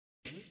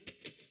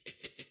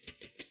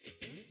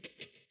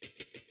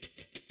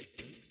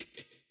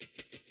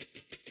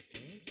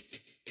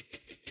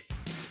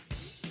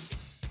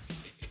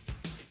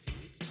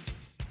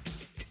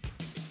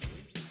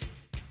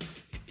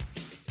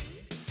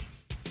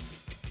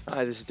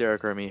Hi, this is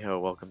Derek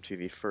Armijo. Welcome to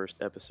the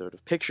first episode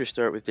of Picture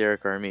Start with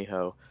Derek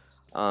Armijo.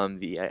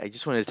 I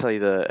just wanted to tell you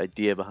the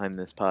idea behind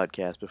this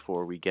podcast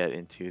before we get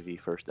into the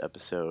first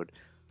episode.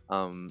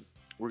 We're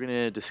going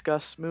to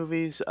discuss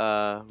movies.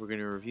 We're going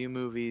to review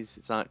movies.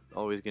 It's not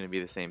always going to be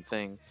the same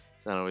thing.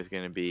 It's not always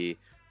going to be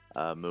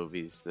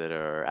movies that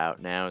are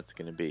out now. It's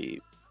going to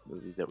be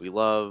movies that we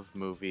love,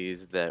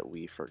 movies that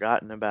we've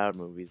forgotten about,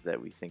 movies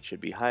that we think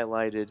should be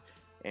highlighted,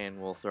 and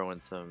we'll throw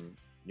in some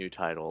new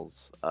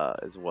titles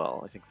as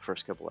well. I think the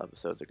first couple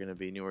episodes are going to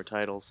be newer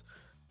titles.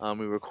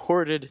 We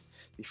recorded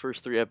the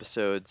first 3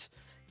 episodes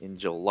in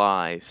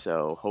July,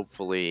 so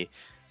hopefully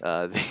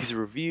these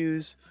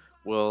reviews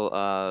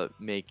will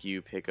make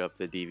you pick up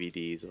the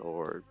DVDs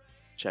or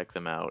check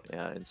them out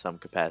in some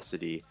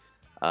capacity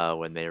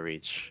when they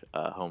reach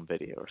home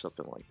video or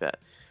something like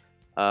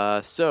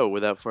that. So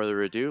without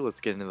further ado, let's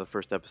get into the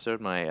first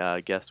episode.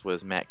 My guest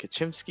was Matt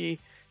Kachimsky,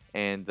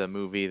 and the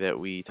movie that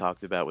we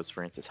talked about was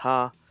Frances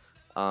Ha.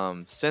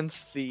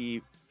 Since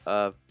the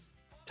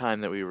time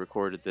that we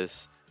recorded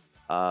this,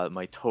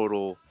 my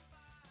total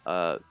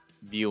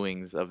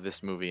viewings of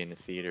this movie in the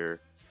theater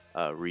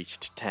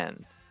reached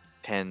 10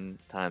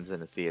 times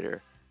in the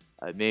theater.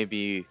 It may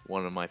be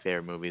one of my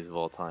favorite movies of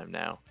all time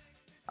now,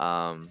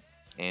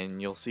 and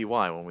you'll see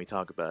why when we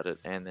talk about it.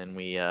 And then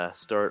we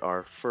start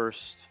our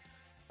first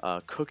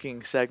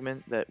cooking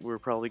segment that we're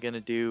probably going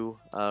to do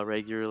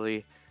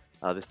regularly.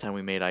 This time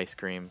we made ice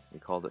cream. We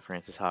called it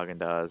Frances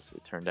Haagen-Dazs.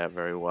 It turned out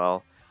very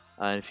well.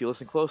 And if you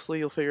listen closely,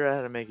 you'll figure out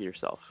how to make it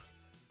yourself.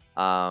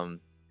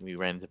 We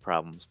ran into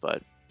problems,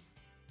 but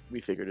we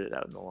figured it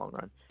out in the long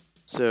run.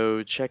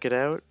 So check it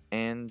out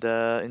and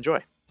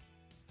enjoy.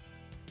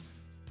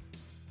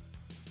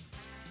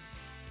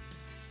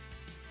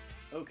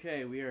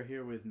 Okay, we are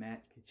here with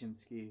Matt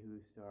Kachimsky, who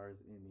stars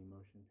in the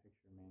motion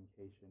picture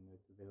Mancation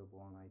that's available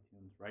on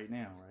iTunes right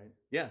now, right?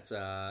 Yeah, it's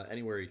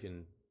anywhere you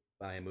can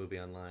buy a movie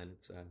online.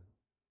 It's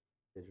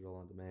digital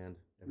on demand.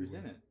 Who's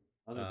in it?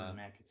 Other than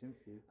Matt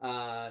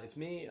Kachimsky. It's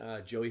me,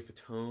 Joey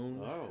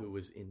Fatone, who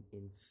was in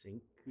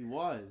Sync. He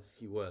was.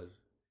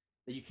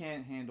 You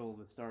can't handle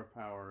the star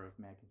power of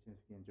Matt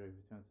Kachimsky and Joey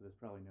Fatone, so there's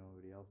probably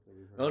nobody else that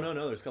we've heard of.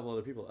 No, there's a couple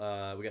other people.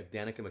 We got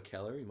Danica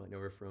McKellar. You might know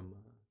her from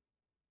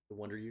The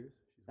Wonder Years.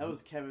 That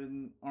was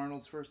Kevin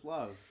Arnold's first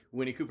love.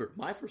 Winnie Cooper,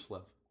 my first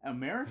love.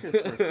 America's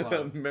first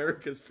love.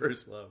 America's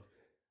first love.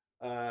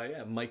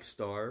 Yeah, Mike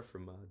Starr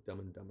from Dumb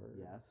and Dumber.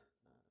 Yes.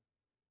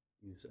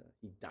 He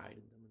died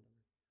in Dumb and Dumber.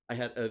 I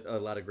had a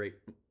lot of great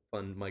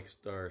fun Mike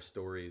Starr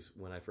stories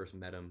when I first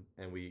met him,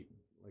 and we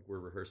were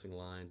rehearsing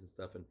lines and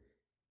stuff, and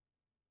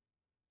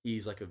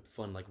he's like a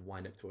fun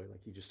wind-up toy.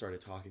 Like, he just started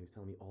talking,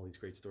 telling me all these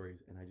great stories,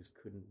 and I just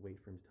couldn't wait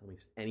for him to tell me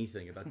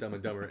anything about Dumb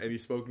and Dumber. And he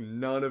spoke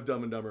none of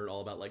Dumb and Dumber at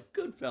all, about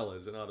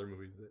Goodfellas and other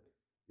movies that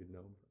you'd know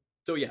him from.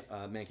 So yeah,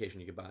 Mancation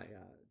you could buy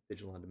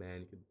digital on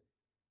demand. You could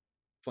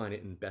find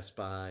it in Best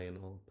Buy and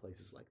all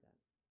places like that.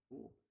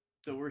 Cool.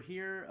 So we're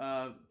here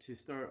to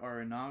start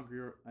our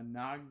inaugural.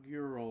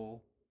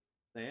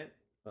 Say it.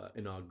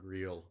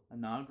 Inaugural.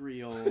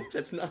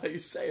 That's not how you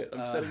say it.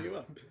 I'm setting you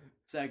up.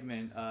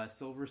 Segment.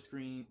 Silver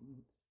screen.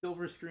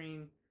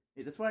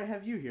 That's why I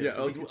have you here.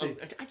 Yeah,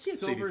 I can't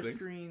say Silver these things.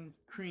 Screen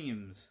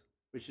Creams,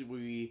 which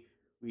we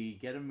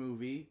get a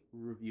movie,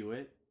 review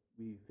it,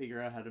 we figure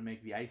out how to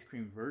make the ice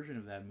cream version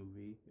of that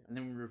movie, and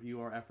then we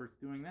review our efforts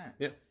doing that.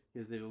 Yeah.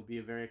 Because they will be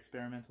a very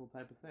experimental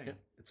type of thing. Yeah.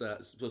 It's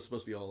supposed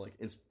to be all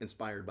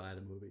inspired by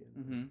the movie.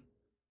 Mm-hmm.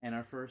 And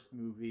our first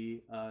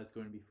movie is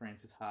going to be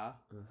Frances Ha,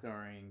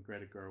 starring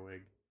Greta Gerwig,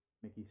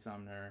 Mickey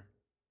Sumner,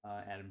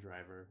 Adam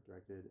Driver,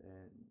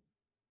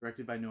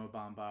 directed by Noah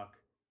Baumbach,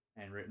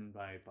 and written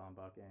by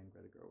Baumbach and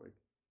Greta Gerwig.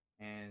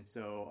 And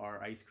so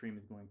our ice cream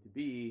is going to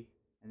be,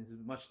 and this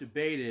is much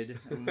debated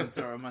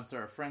amongst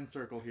our friend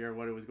circle here,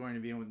 what it was going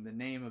to be and the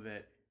name of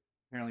it.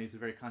 Apparently it's a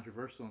very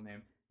controversial name,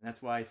 and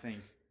that's why I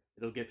think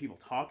it'll get people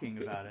talking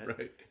about it.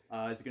 Right.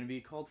 It's going to be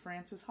called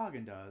Frances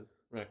Haagen-Dazs.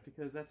 Right.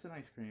 Because that's an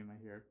ice cream,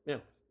 I hear. Yeah,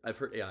 I've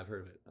heard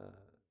of it.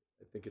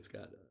 I think it's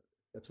got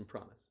some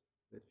promise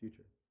in its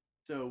future.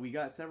 So we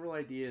got several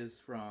ideas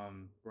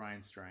from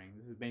Brian Strang.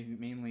 This is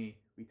mainly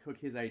we took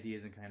his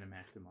ideas and kind of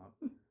mashed them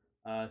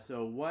up.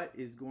 So what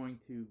is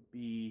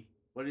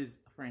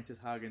Frances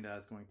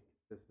Haagen-Dazs going to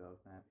consist of,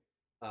 Matt?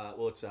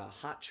 Well, it's a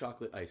hot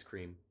chocolate ice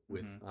cream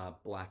with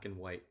black and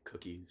white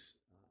cookies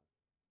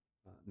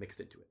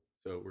mixed into it.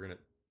 So we're going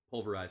to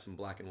pulverize some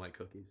black and white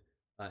cookies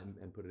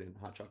and put it in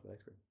hot chocolate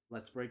ice cream.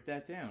 Let's break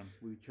that down.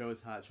 We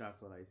chose hot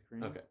chocolate ice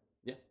cream. Okay.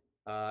 Yeah.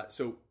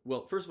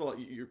 Well, first of all,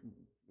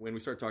 when we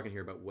start talking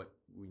here about what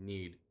we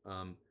need,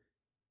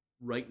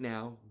 right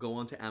now, go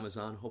onto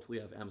Amazon. Hopefully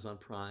you have Amazon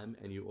Prime,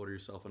 and you order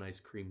yourself an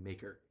ice cream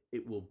maker.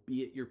 It will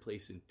be at your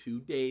place in 2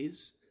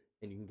 days,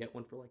 and you can get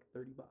one for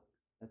 $30.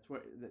 That's why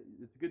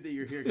it's good that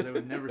you're here, because I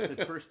would never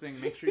said first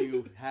thing, make sure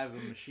you have a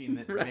machine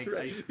that makes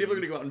ice cream. People are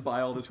going to go out and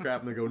buy all this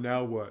crap, and they go,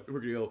 now what? We're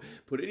going to go,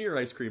 put it in your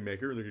ice cream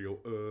maker, and they're going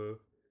to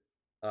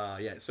go,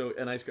 yeah, so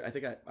an ice cream, I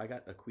think I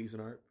got a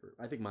Cuisinart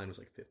I think mine was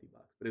 $50,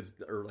 but it's,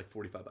 or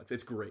 $45.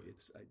 It's great.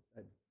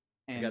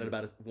 I got it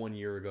about 1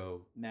 year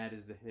ago. Matt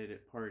is the hit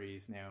at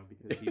parties now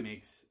because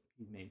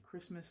he's made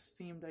Christmas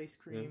themed ice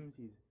creams.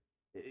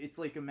 It's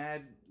like a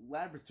mad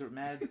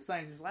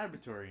scientist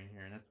laboratory in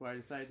here, and that's why I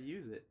decided to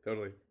use it.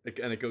 Totally,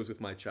 and it goes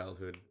with my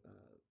childhood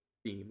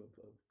theme of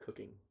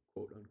cooking,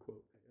 quote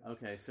unquote.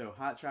 Okay, so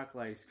Hot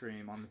Chocolate Ice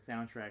Cream on the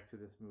soundtrack to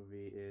this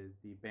movie is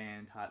the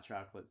band Hot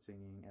Chocolate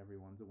singing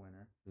 "Everyone's a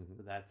Winner,"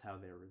 so that's how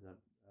they're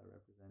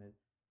represented.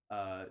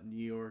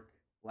 New York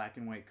black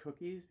and white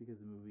cookies because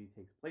the movie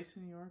takes place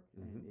in New York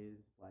and is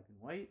black and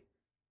white,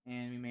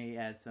 and we may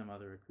add some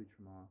other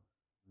accoutrement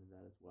to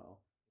that as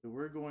well. So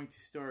we're going to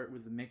start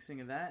with the mixing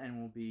of that, and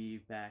we'll be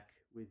back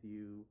with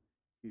you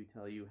to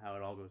tell you how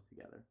it all goes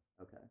together.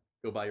 Okay.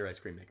 Go buy your ice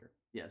cream maker.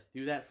 Yes,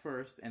 do that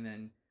first, and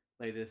then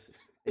play this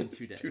in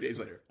 2 days. 2 days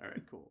later. All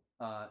right, cool.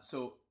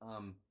 So,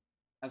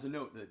 as a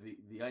note,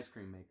 the ice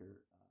cream maker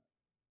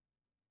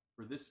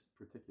for this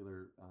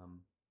particular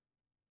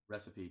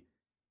recipe,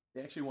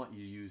 they actually want you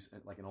to use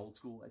like an old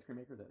school ice cream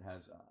maker that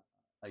has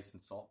ice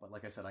and salt. But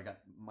like I said,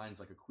 mine's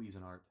like a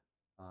Cuisinart.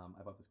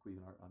 I bought this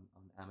Cuisinart on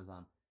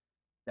Amazon.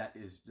 That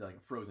is like a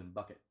frozen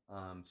bucket.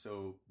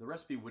 So the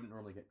recipe wouldn't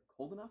normally get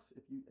cold enough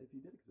if you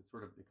did it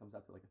because it comes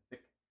out to like a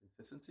thick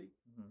consistency.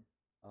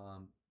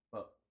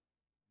 But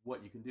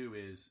what you can do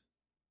is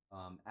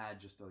add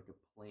just like a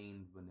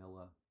plain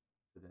vanilla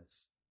to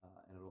this,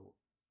 and it'll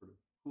sort of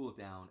cool it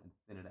down and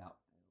thin it out,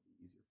 and it'll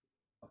be easier for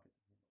the bucket to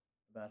handle.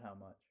 About how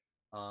much?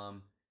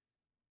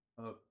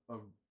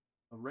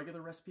 A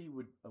regular recipe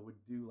would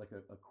do like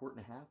a quart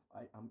and a half.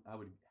 I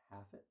would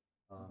half it.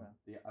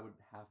 I would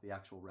half the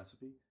actual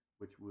recipe,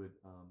 which would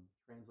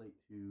translate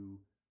to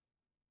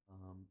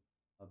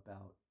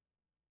about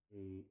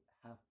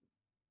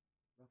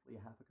roughly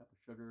a half a cup of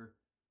sugar,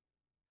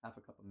 half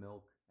a cup of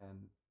milk,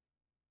 and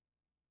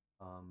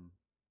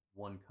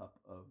 1 cup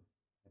of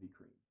heavy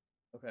cream.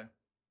 Okay.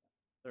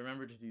 So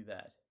remember to do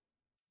that.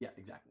 Yeah,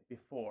 exactly.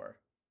 Before.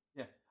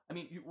 Yeah, I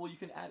mean, you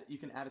can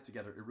add it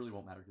together. It really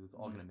won't matter because it's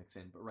all going to mix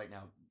in. But right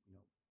now,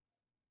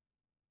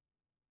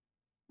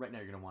 you're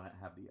going to want to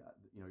have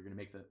you're going to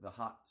make the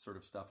hot sort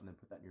of stuff and then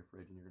put that in your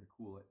fridge and you're going to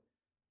cool it,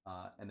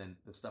 and then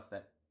the stuff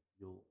that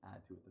you'll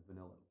add to it, the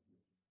vanilla.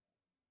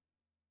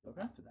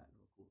 Okay. Add to that and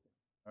it'll cool it down.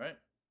 All right,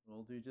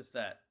 we'll do just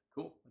that.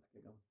 Cool. Let's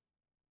get going.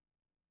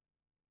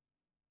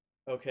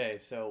 Okay,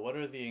 so what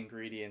are the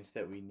ingredients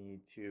that we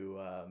need to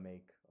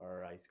make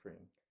our ice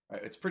cream? All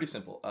right, it's pretty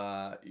simple.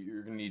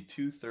 You're going to need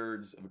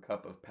 2/3 of a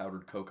cup of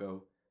powdered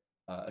cocoa,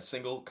 a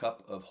single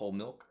cup of whole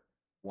milk,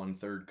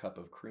 1/3 cup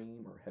of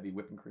cream or heavy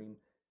whipping cream,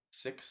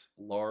 6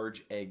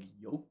 large egg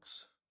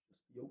yolks,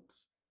 just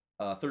yolks,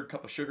 1/3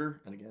 cup of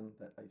sugar, and again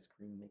that ice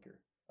cream maker.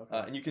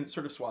 Okay. And you can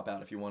sort of swap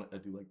out if you want to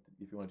do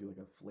like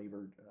a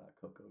flavored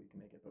cocoa, you can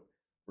make it, but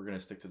we're going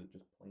to stick to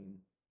just plain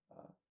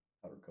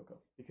powdered cocoa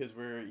because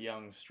we're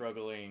young,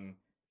 struggling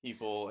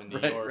people in New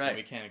Right, York, right. and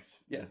we can't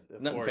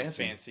nothing afford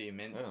fancy. fancy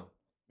mint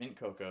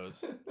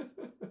cocos.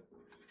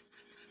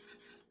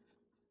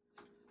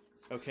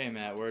 Okay,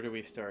 Matt, where do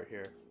we start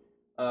here?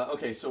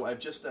 Okay, so I've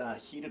just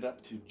heated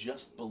up to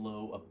just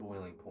below a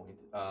boiling point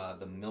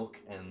the milk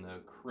and the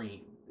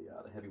cream,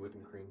 the heavy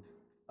whipping cream,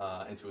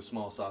 into a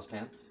small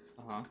saucepan.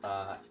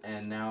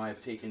 And now I've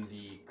taken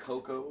the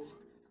cocoa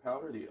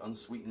powder, the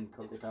unsweetened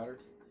cocoa powder,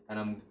 and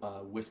I'm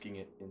whisking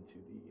it into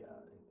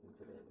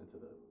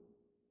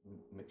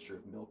the mixture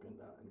of milk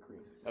and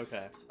cream.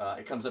 Okay.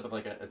 It comes up with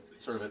like a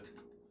sort of a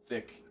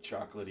thick,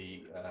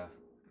 chocolatey.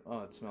 Oh,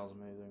 it smells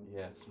amazing.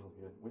 Yeah, it smells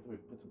good.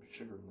 With some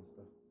sugar and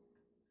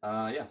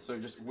stuff. Yeah, so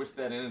just whisk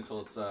that in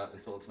until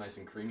it's nice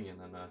and creamy, and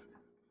then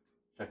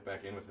check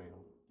back in with me.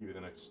 I'll give you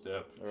the next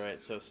step. All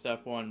right. So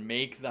step 1,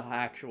 make the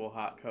actual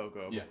hot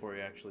cocoa before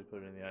you actually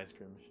put it in the ice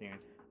cream machine.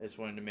 I just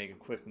wanted to make a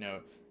quick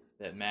note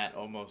that Matt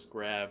almost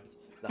grabbed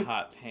the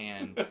hot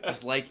pan,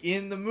 just like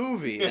in the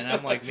movie, and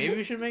I'm like, maybe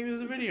we should make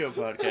this a video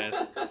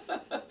podcast.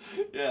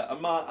 Yeah,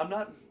 I'm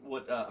not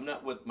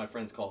what my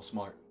friends call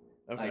smart.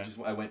 Okay.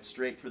 I went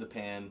straight for the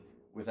pan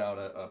without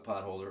a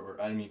pot holder,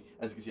 or I mean,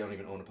 as you can see, I don't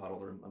even own a pot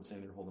holder. I'm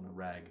standing there holding a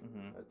rag,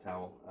 a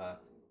towel.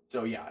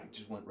 So yeah, I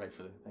just went right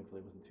for the.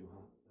 Thankfully, it wasn't too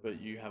hot. But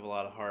you have a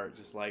lot of heart,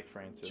 just like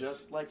Frances.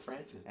 Just like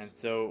Frances. And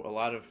so a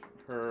lot of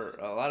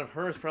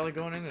her is probably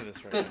going into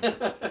this right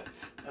now.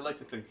 I like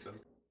to think so.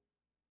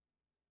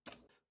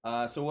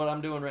 So what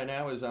I'm doing right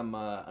now is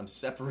I'm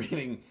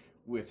separating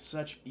with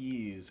such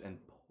ease and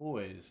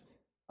poise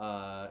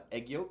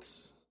egg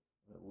yolks.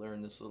 I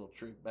learned this little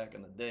trick back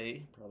in the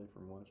day, probably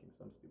from watching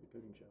some stupid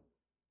cooking show.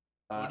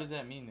 So what does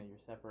that mean that you're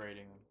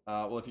separating them?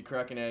 Well, if you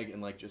crack an egg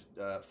and like just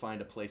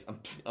find a place,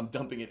 I'm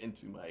dumping it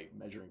into my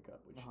measuring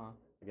cup, which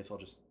I guess I'll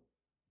just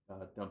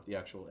dump the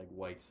actual egg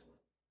whites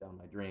down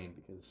my drain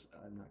because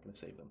I'm not going to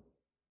save them.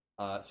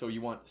 So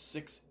you want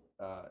 6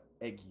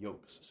 egg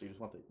yolks. So you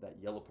just want that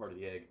yellow part of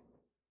the egg.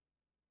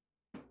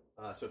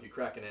 So if you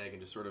crack an egg and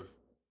just sort of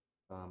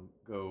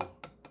go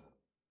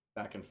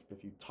back and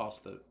if you toss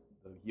the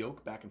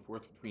yolk back and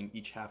forth between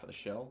each half of the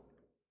shell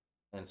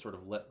and sort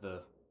of let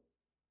the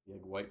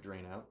egg white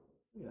drain out.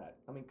 Look at that.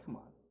 I mean, come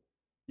on.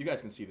 You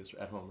guys can see this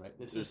at home, right?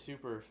 This is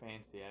super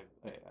fancy.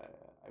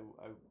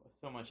 I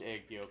so much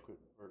egg yolk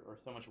or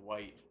so much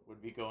white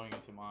would be going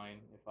into mine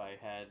if I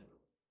had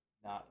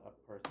not a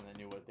person that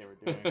knew what they were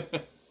doing.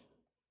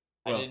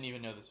 I didn't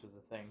even know this was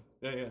a thing.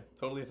 Yeah,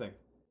 totally a thing.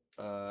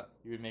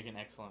 You would make an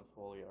excellent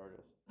Foley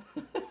artist.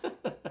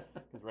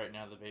 Because right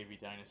now the baby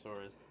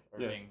dinosaurs are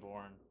being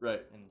born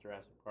in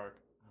Jurassic Park.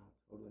 Oh,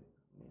 totally,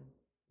 man.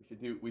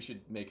 We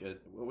should make a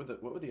what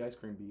would the ice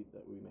cream be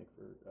that we make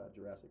for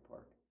Jurassic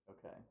Park?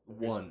 Okay, so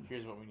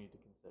here's what we need to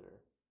consider.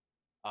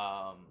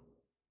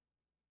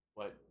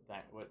 What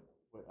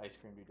ice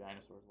cream do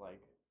dinosaurs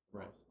like the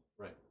most?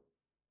 Right.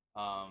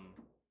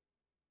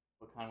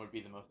 What kind would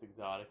be the most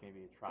exotic?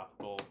 Maybe a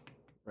tropical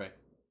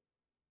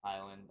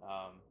island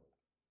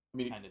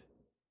kind of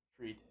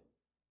treat.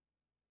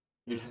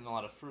 There isn't a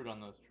lot of fruit on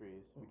those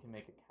trees. We can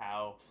make a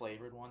cow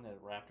flavored one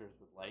that raptors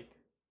would like.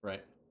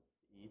 Right.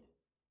 To eat.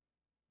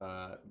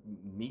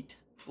 Meat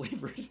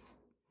flavored.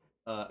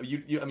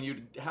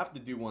 You'd have to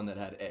do one that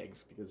had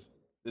eggs because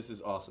this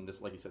is awesome.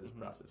 This, like you said, this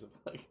process of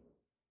like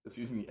just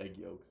using the egg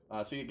yolk.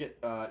 So you get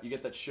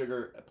that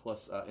sugar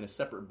plus in a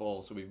separate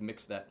bowl. So we've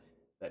mixed that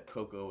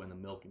cocoa and the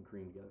milk and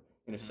cream together.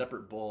 In a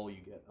separate bowl,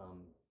 you get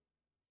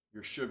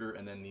your sugar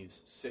and then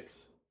these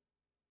 6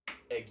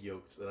 egg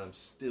yolks that I'm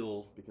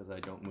still, because I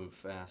don't move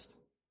fast,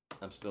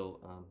 I'm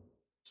still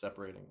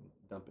separating and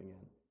dumping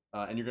in.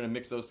 And you're going to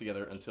mix those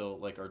together until,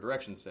 like our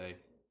directions say,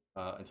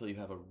 until you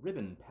have a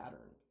ribbon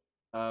pattern.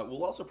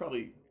 We'll also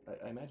probably,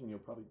 I imagine you'll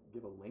probably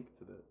give a link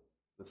to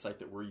the site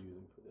that we're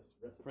using for this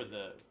recipe.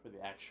 For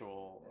the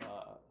actual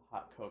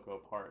hot cocoa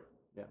part.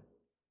 Yeah.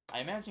 I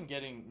imagine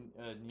getting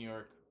New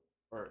York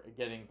or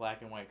getting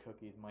black and white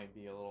cookies might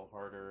be a little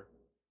harder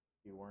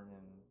if you weren't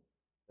in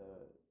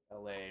the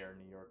LA or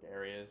New York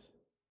areas.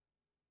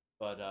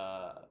 But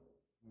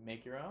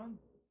make your own.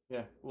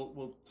 Yeah,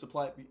 we'll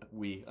supply.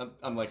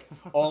 I'm like,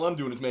 all I'm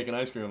doing is making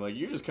ice cream. I'm like,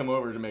 you just come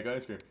over to make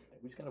ice cream.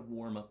 We just gotta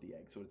warm up the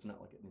egg so it's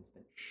not like an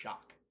instant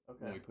shock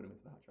when we put them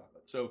into the hot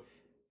chocolate. So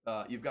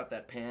you've got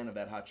that pan of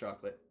that hot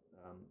chocolate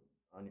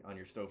on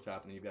your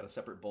stovetop, and then you've got a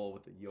separate bowl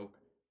with the yolk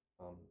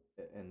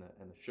and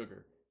the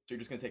sugar. So you're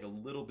just gonna take a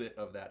little bit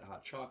of that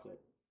hot chocolate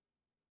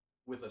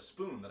with a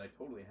spoon that I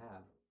totally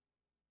have.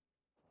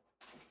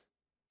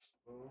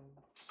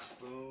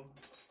 Spoon.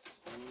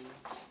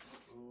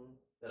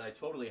 That I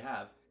totally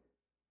have,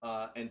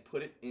 and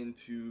put it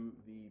into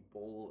the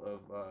bowl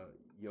of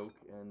yolk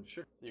and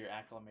sugar. So you're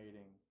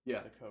acclimating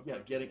the cocoa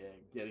to the egg.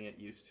 Getting it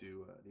used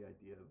to the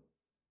idea of...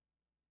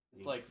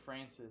 It's like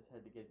Frances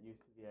had to get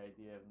used to the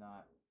idea of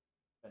not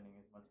spending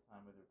as much time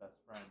with her best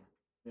friend.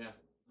 Yeah.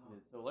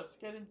 So let's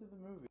get into the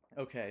movie.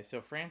 Okay, so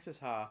Frances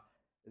Ha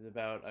is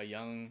about a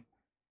young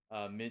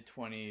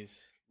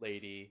mid-20s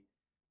lady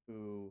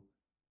who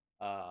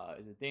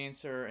is a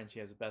dancer, and she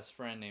has a best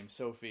friend named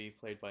Sophie,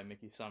 played by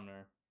Mickey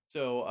Sumner.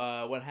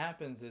 So what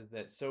happens is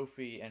that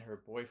Sophie and her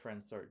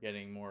boyfriend start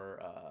getting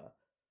more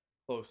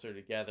closer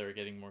together,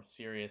 getting more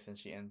serious, and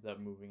she ends up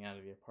moving out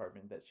of the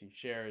apartment that she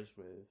shares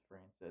with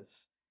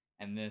Frances.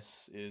 And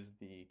this is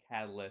the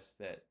catalyst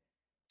that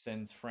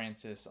sends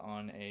Frances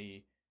on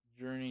a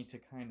journey to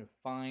kind of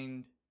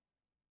find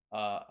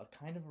a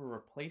kind of a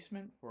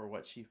replacement for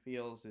what she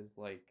feels is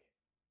like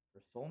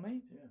her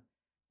soulmate. Yeah.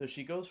 So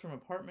she goes from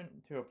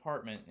apartment to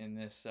apartment in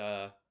this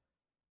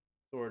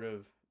sort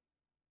of,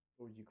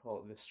 what would you call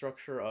it? The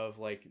structure of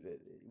like,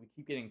 we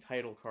keep getting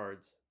title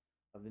cards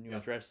of the new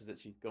addresses that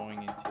she's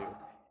going into.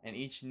 And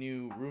each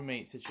new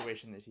roommate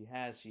situation that she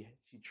has, she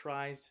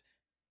tries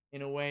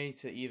in a way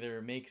to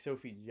either make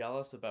Sophie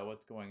jealous about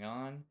what's going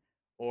on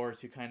or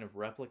to kind of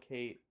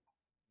replicate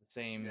the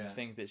same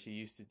things that she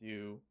used to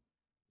do with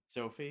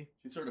Sophie.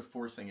 She's sort of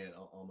forcing it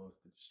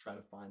almost to just try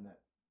to find that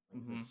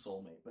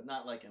soulmate, but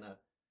not like in a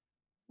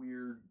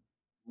weird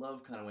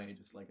love kind of way,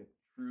 just like a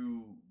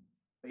true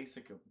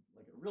basic,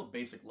 like a real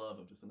basic love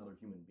of just another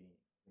human being.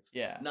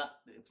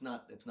 It's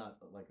not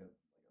like a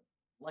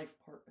life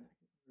partner.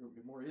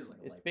 It more is like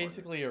a life partner. It's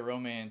basically a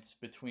romance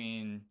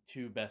between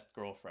two best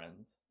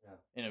girlfriends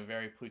in a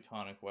very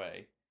platonic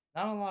way.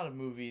 Not a lot of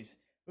movies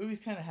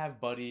kind of have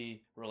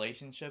buddy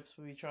relationships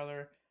with each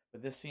other,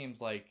 but this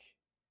seems like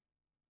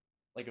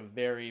a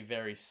very,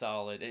 very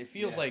solid. It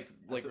feels like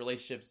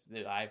relationships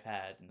that I've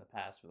had in the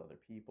past with other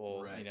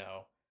people, you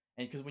know.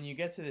 And because when you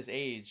get to this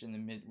age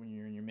when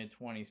you're in your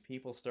mid-20s,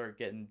 people start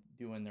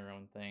doing their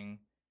own thing,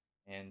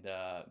 and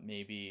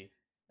maybe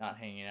not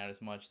hanging out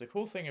as much. The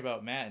cool thing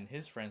about Matt and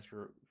his friends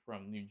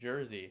from New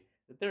Jersey,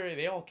 that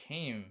they all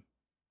came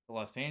to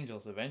Los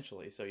Angeles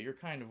eventually. So you're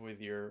kind of with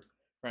your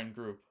friend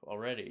group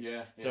already.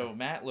 Yeah. So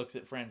Matt looks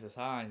at Frances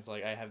Ha and he's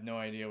like, I have no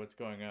idea what's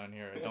going on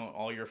here. Don't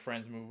all your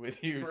friends move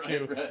with you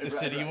to the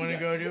city you want to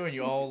go to, and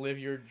you all live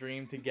your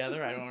dream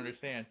together? I don't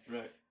understand.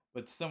 Right.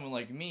 But someone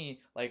like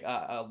me, like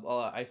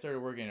I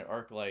started working at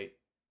ArcLight,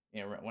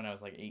 when I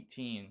was like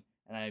 18,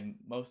 and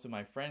most of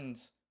my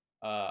friends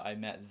I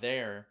met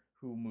there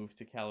who moved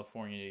to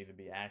California to either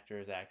be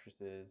actors,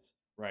 actresses,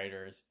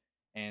 writers.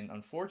 And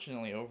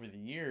unfortunately, over the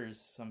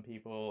years, some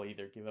people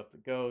either give up the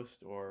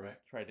ghost or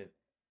try to,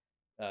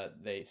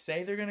 they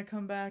say they're going to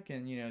come back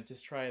and,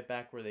 just try it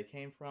back where they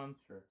came from.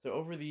 Sure. So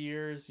over the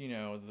years,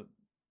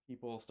 the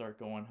people start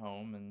going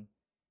home, and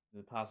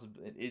the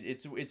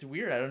it's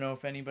weird. I don't know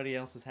if anybody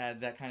else has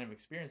had that kind of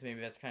experience. Maybe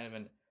that's kind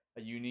of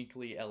a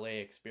uniquely LA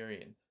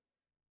experience.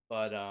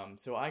 But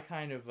so I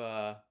kind of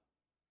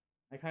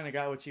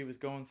got what she was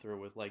going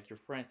through with like your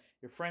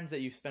friends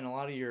that you spent a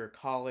lot of your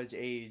college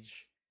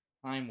age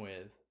time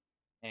with,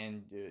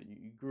 and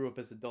you grew up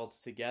as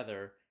adults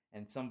together,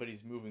 and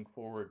somebody's moving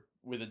forward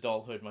with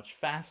adulthood much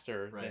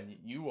faster than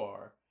you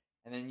are,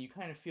 and then you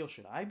kind of feel,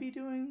 should I be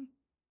doing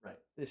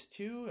this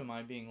too? Am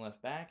I being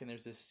left back? And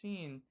there's this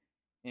scene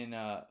in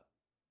the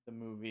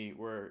movie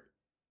where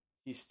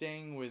she's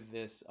staying with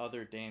this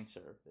other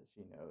dancer that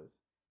she knows,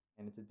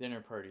 and it's a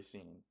dinner party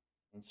scene,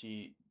 and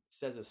she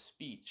says a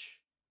speech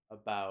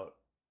about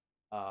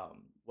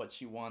what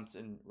she wants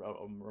in a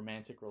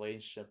romantic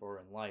relationship or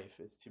in life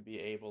is to be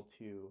able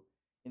to,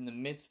 in the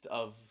midst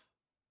of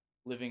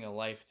living a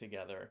life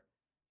together,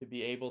 to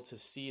be able to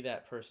see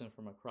that person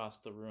from across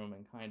the room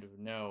and kind of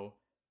know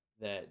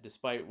that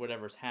despite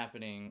whatever's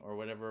happening or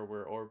whatever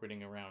we're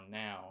orbiting around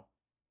now,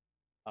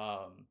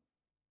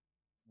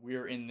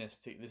 we're in this.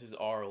 This is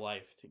our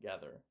life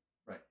together.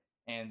 Right.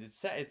 And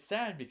it's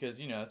sad because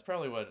it's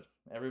probably what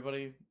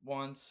everybody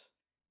wants,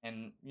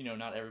 and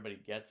not everybody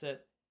gets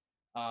it.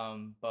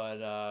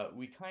 But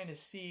we kind of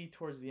see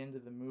towards the end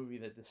of the movie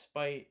that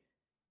despite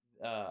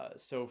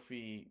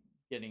Sophie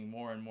getting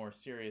more and more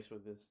serious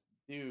with this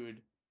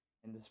dude,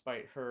 and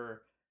despite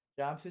her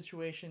job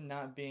situation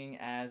not being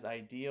as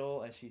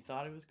ideal as she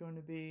thought it was going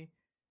to be,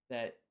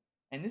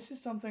 and this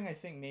is something I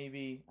think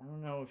maybe, I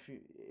don't know if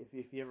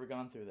you ever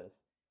gone through this,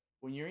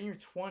 when you're in your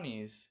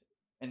 20s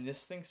and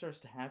this thing starts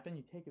to happen,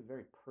 you take it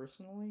very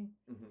personally,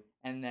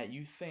 and that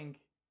you think,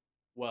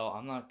 well,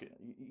 I'm not gonna.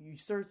 You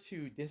start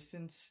to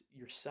distance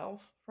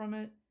yourself from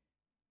it,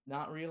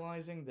 not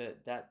realizing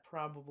that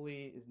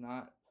probably is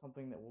not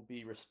something that will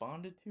be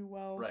responded to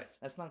well. Right.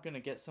 That's not going to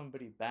get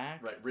somebody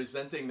back. Right.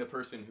 Resenting the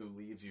person who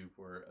leaves you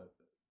for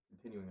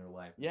continuing their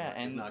life. Yeah,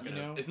 it's not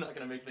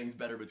gonna make things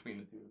better between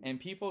the two. And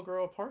people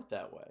grow apart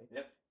that way.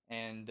 Yep.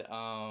 And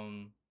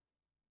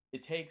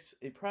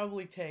it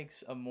probably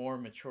takes a more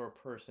mature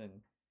person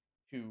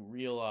to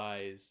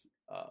realize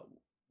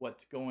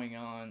what's going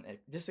on,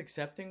 just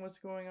accepting what's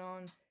going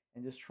on,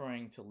 and just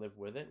trying to live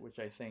with it, which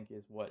I think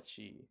is what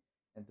she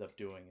ends up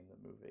doing in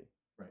the movie.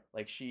 Right.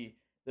 Like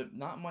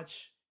not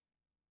much.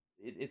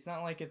 It's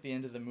not like at the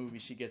end of the movie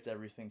she gets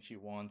everything she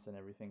wants and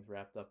everything's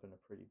wrapped up in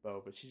a pretty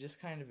bow, but she just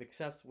kind of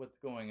accepts what's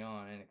going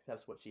on and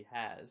accepts what she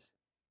has,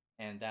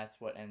 and that's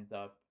what ends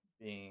up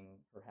being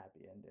her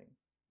happy ending.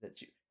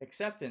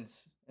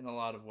 Acceptance, in a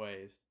lot of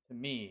ways, to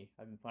me,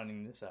 I've been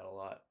finding this out a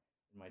lot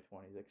in my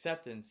 20s.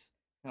 Acceptance,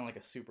 kind of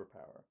like a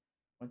superpower.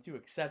 Once you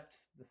accept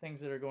the things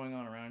that are going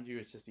on around you,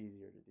 it's just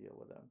easier to deal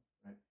with them.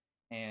 Right.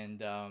 And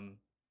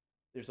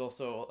there's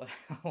also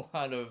a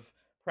lot of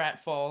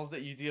pratfalls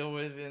that you deal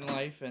with in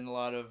life, and a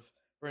lot of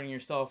burning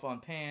yourself on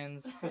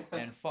pans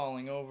and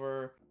falling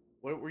over.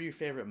 What were your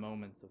favorite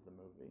moments of the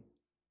movie?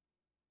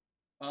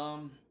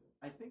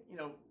 I think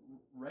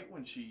right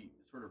when she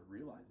sort of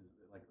realizes,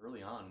 like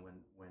early on,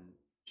 when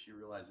she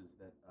realizes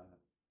that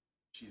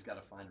she's got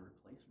to find a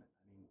replacement.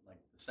 I mean, like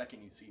the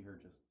second you see her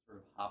just sort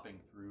of hopping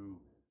through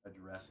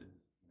addresses,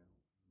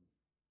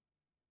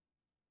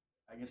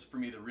 I guess for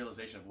me the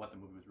realization of what the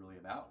movie was really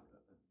about,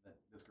 that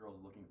this girl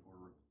is looking for a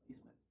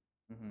replacement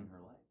in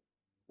her life.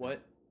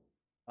 What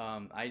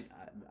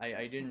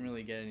I didn't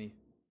really get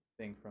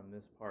anything from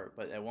this part,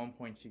 but at one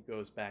point she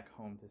goes back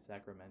home to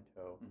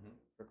Sacramento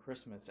for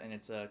Christmas, and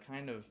it's a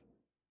kind of,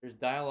 there's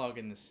dialogue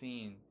in the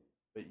scene,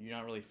 but you're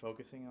not really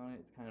focusing on it.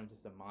 It's kind of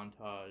just a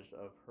montage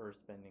of her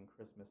spending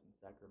Christmas in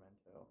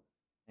Sacramento.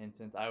 And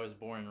since I was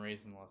born and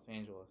raised in Los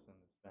Angeles and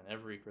spent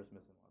every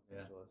Christmas in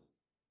Los Angeles,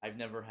 I've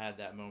never had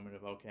that moment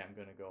of, okay, I'm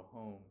going to go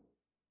home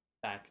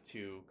back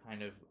to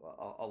kind of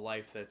a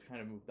life that's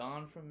kind of moved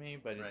on from me,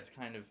 but it's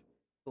kind of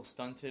still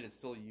stunted. It's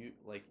still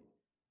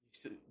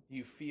do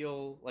you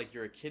feel like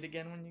you're a kid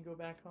again when you go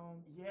back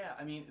home? Yeah,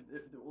 I mean,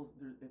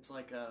 it's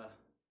like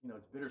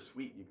it's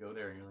bittersweet. You go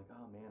there and you're like,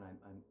 oh man,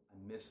 I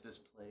miss this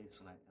place,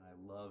 and I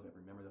love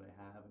every memory that I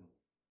have, and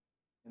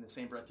in the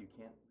same breath, you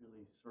can't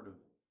really sort of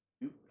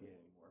duplicate it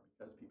anymore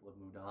because people have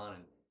moved on,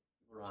 and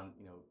people are on,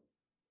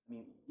 I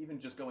mean,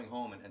 even just going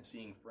home and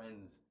seeing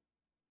friends,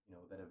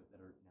 that are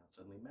now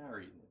suddenly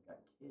married and they've got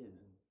kids,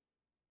 and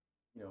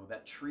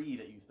that tree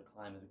that you used to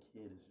climb as a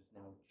kid is just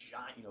now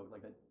giant.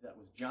 Like that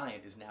was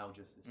giant is now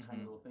just this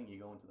tiny little thing. You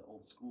go into the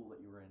old school that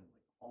you were in,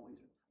 like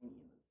hallways are tiny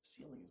and the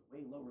ceiling is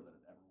way lower than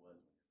it ever was.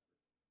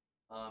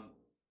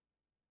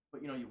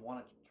 But you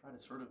want to try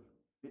to sort of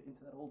fit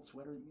into that old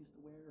sweater that you used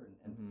to wear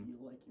and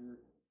feel like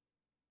you're,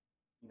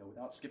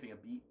 without skipping a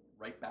beat,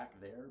 right back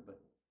there. But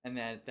and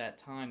at that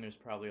time, there's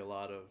probably a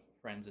lot of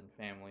friends and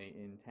family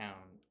in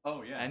town.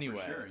 Oh yeah,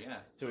 anyway, for sure, yeah.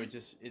 So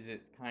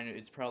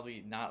it's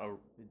probably not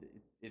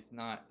it's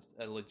not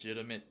a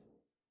legitimate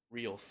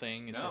real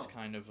thing. It's just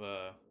kind of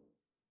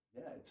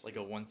it's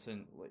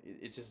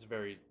just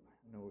very, I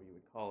don't know what you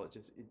would call it.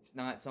 It's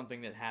not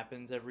something that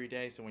happens every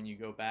day. So when you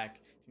go back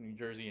to New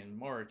Jersey in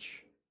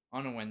March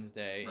on a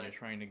Wednesday and you're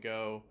trying to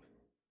go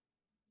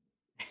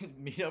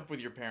meet up with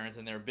your parents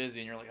and they're busy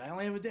and you're like, I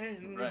only have a day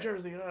in New Right.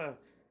 Jersey.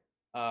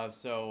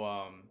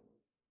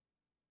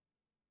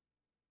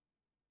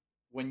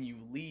 When you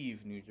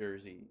leave New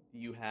Jersey, do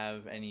you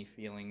have any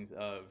feelings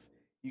of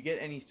you get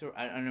any sort?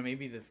 I don't know.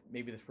 Maybe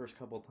the first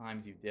couple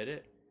times you did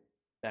it,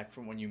 back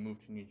from when you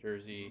moved to New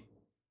Jersey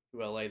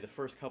to LA, the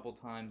first couple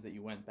times that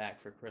you went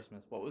back for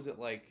Christmas, what was it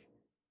like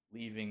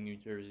leaving New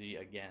Jersey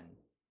again?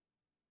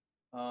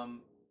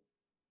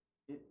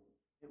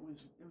 It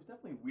was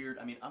definitely weird.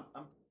 I mean,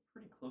 I'm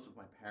pretty close with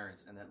my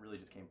parents, and that really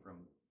just came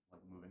from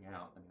like moving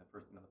out. I mean, the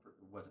first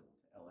it wasn't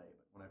to LA,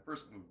 but when I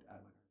first moved out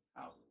of my parents'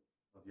 house,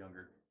 when I was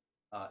younger,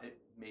 it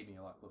made me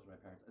a lot closer to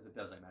my parents, as it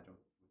does, I imagine,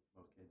 with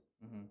most kids.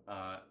 Mm-hmm.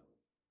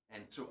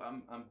 And so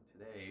I'm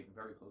today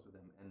very close with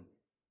them, and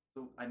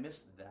so I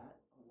missed that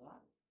a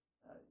lot.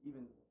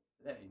 Even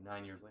today,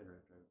 9 years later,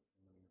 after I've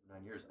been living here for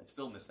 9 years, I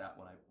still miss that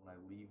when I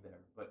leave there.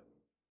 But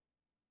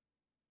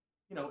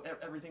you know,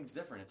 everything's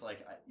different. It's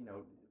like you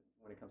know,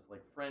 when it comes to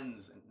like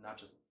friends and not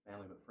just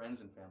family, but friends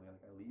and family.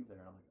 Like I leave there,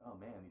 and I'm like, oh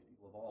man, these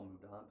people have all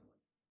moved on to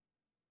like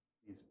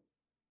these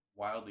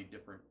wildly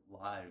different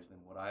lives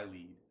than what I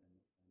lead.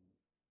 And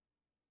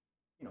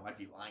you know,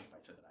 I'd be lying if I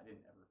said that I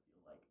didn't ever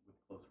feel like with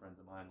close friends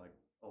of mine, like,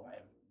 oh, I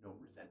have no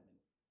resentment.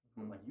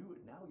 Mm-hmm. Like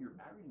now you're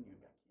married and you've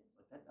got kids.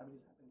 Like that. I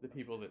mean, it's happening. The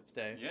people that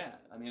stay. Yeah,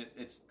 I mean,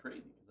 it's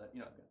crazy because you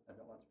know I've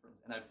got lots of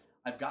friends, and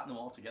I've gotten them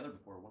all together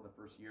before. One of the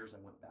first years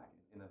I went back,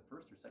 in the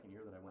first or second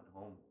year that I went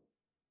home,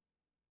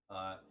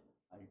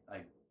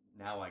 I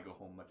now I go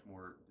home much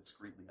more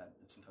discreetly. I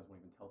sometimes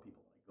won't even tell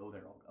people that I go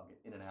there. I'll get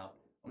in and out.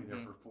 I'll be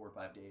there for 4 or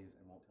 5 days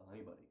and won't tell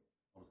anybody.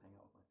 I'll just hang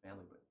out with my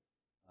family. But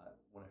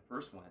when I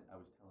first went, I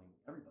was telling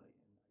everybody,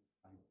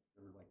 and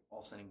they were like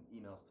all sending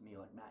emails to me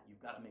like, Matt, you've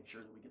got to make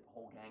sure that we get the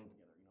whole gang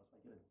together. You know, so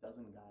I get a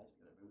dozen guys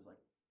together. But it was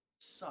like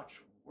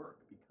such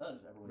work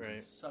because everyone's in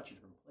such a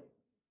different place.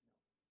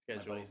 You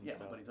know, Schedules.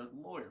 my buddy's a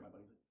lawyer. My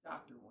buddy's a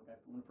doctor. One guy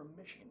flew in from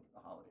Michigan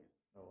for the holidays.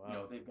 Oh wow. You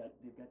know, they've got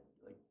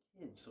like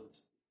kids, so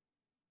it's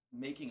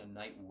making a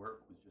night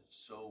work was just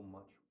so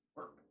much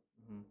work.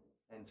 Mm-hmm.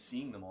 And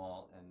seeing them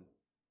all and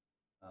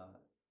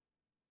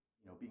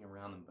you know, being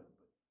around them, but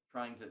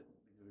trying to,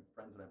 these are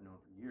friends that I've known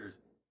for years.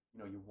 You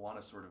know, you want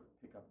to sort of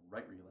pick up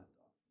right where you left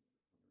off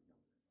when you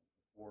were younger, like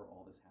before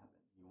all this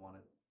happened. You want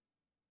to,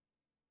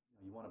 you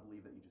know, you want to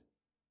believe that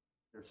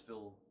they're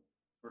still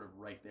sort of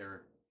right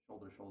there,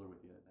 shoulder to shoulder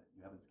with you, that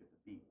you haven't skipped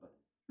a beat. But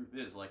truth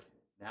is, like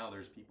now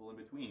there's people in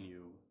between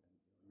you,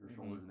 and your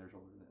shoulders and their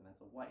shoulders, and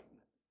that's a wife.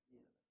 And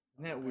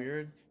isn't that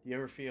weird? Do you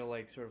ever feel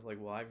like sort of like,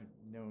 well, I've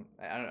known,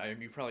 I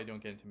don't, you probably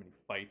don't get into many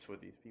fights with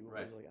these people.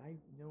 Right. But like,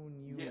 I've known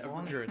you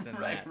longer than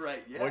that.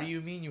 Right. Yeah. What do you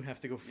mean you have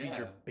to go feed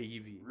your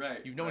baby?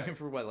 Right. You've known him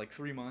for what, like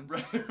 3 months?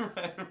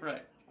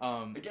 Right.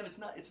 Again, it's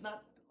not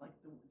like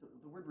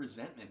the word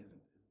resentment isn't the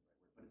right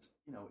word, but it's,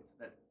 you know, it's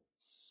that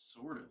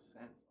sort of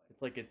sense. Like,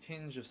 it's like a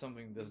tinge of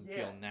something that doesn't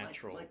feel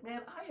natural. Like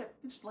man,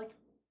 it's like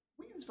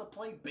we used to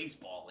play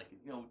baseball, like,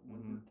 you know,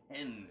 when we were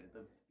 10 at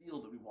the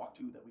field that we walked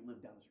to that we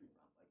lived down the street from.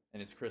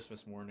 And it's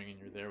Christmas morning, and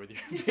you're there with your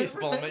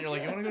baseball mitt. You're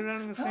like, you want to go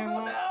down in the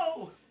sandlot?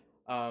 No.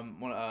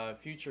 One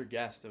future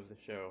guest of the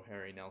show,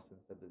 Harry Nelson,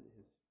 said that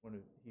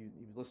he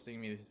was listening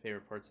to me his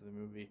favorite parts of the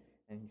movie,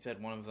 and he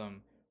said one of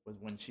them was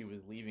when she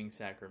was leaving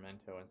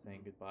Sacramento and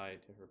saying goodbye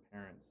to her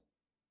parents.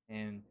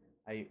 And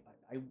I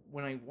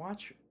when I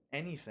watch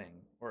anything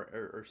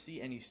or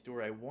see any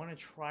story, I want to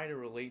try to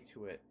relate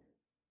to it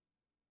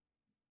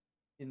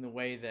in the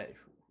way that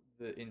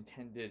the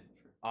intended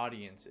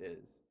audience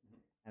is.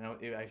 And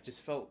I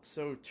just felt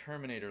so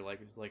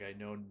Terminator-like. It's like, I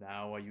know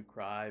now why you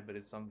cry, but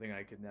it's something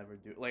I could never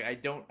do. Like, I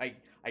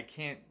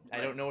can't, I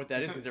don't know what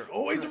that is because they're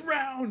always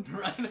around.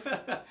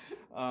 Right.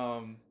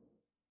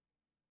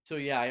 So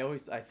yeah,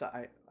 I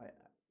thought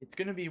it's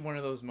gonna be one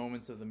of those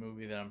moments of the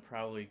movie that I'm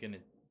probably gonna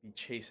be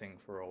chasing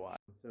for a while.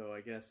 So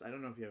I guess, I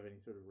don't know if you have any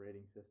sort of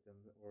rating system,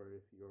 or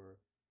if your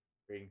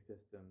rating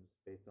systems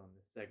based on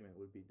this segment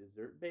would be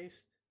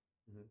dessert-based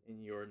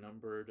in your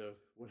numbered of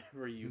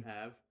whatever you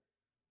have.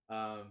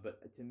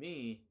 But to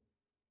me,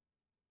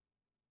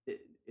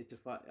 it's a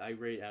 5. I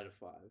rate out of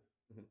 5,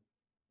 and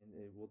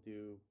it will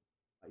do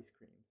ice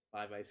creams.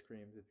 5 ice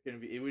creams.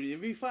 It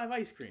would be 5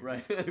 ice creams.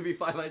 Right. It'd be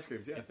 5 ice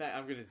creams. Yeah. In fact,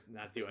 I'm gonna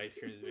not do ice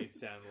creams. It may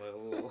sound a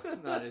little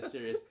not as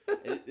serious.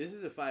 This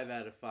is a 5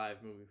 out of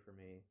 5 movie for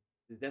me.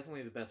 It's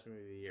definitely the best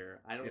movie of the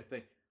year. I don't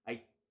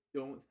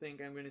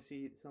think I'm gonna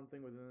see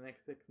something within the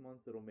next 6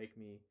 months that'll make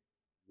me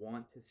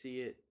want to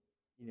see it,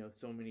 you know,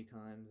 so many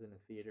times in a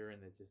theater,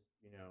 and that just,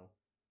 you know,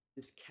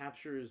 just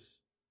captures.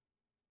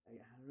 I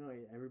don't know.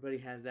 Everybody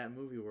has that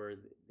movie where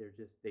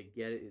they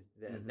get it.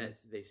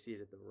 That's they see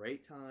it at the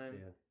right time,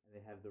 and they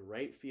have the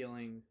right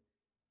feelings.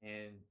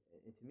 And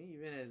to me,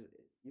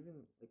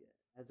 even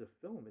as a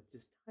film, it's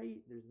just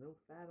tight. There's no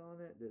fat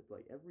on it. That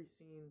like every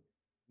scene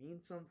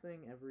means something.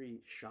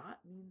 Every shot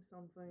means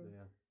something.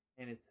 Yeah.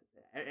 And it's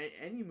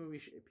any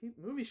movie.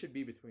 Movies should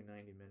be between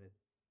 90 minutes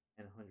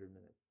and 100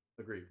 minutes.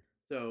 Agreed.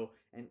 So,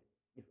 and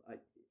if I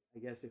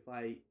guess if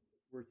I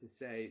were to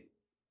say,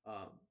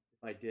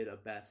 if I did a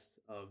best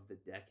of the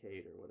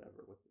decade or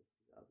whatever, what's this,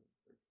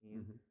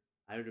 2013?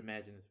 I would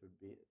imagine this would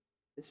be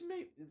this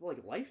may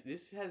like life.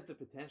 This has the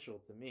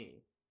potential to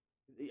me.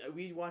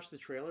 We watched the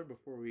trailer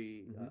before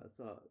we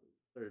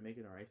started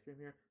making our ice cream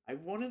here. I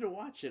wanted to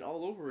watch it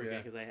all over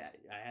again because I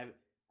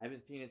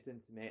haven't seen it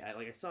since May.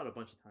 I saw it a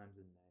bunch of times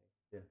in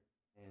May.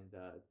 Yeah, and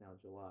it's now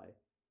July.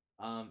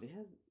 It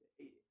has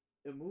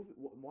a movie.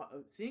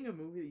 Seeing a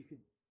movie that you could.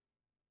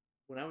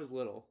 When I was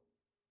little,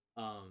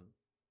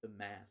 The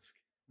Mask,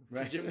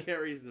 right. Jim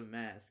Carrey's The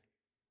Mask,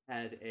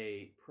 had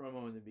a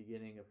promo in the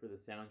beginning for the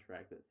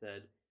soundtrack that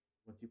said,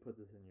 "Once you put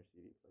this in your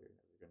CD player,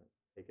 you're never gonna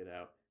take it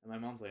out." And my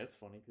mom's like, "That's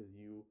funny because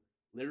you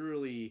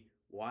literally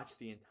watched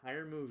the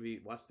entire movie,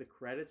 watched the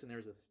credits, and there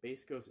was a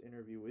Space Ghost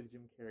interview with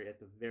Jim Carrey at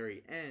the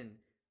very end.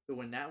 So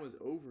when that was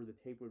over, the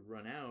tape would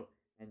run out,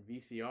 and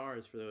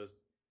VCRs for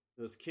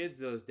those kids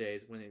those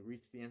days, when it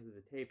reached the end of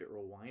the tape, it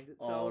rewinds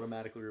itself,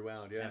 automatically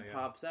rewound, and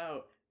pops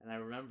out. And I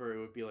remember it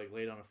would be like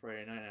late on a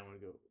Friday night, and I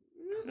would go."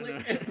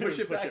 And push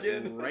it back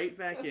in, right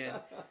back in,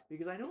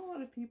 because I know a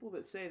lot of people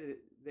that say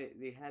that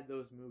they had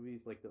those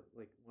movies like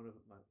one of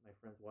my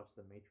friends watched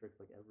The Matrix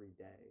like every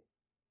day.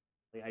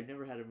 Like I've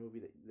never had a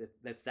movie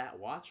that's that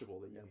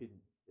watchable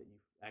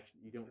that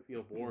you don't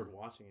feel bored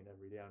watching it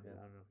every day. I don't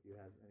know if you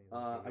have any.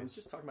 I was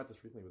just talking about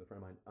this recently with a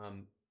friend of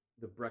mine.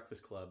 The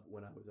Breakfast Club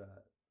when I was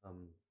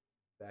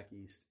back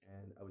east,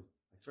 and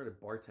I started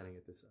bartending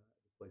at this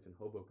place in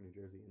Hoboken, New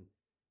Jersey,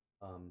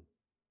 and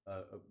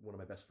one of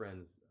my best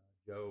friends,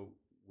 Joe,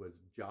 was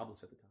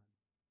jobless at the time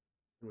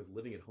and was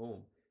living at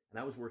home, and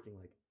I was working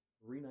like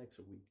 3 nights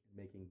a week and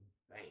making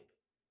bank.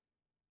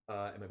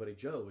 And my buddy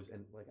Joe was,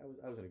 and like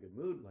I was in a good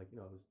mood, like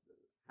I was a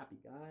happy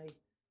guy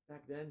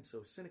back then,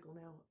 so cynical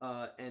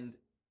now. And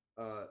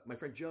my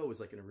friend Joe was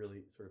like in a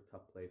really sort of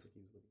tough place, like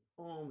he was living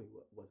at home, he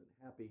wasn't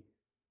happy,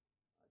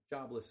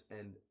 jobless,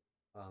 and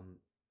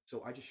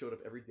so I just showed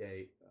up every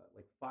day,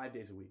 like 5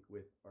 days a week,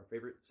 with our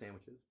favorite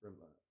sandwiches from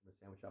a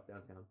sandwich shop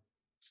downtown,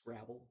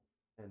 Scrabble,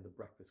 and The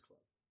Breakfast Club.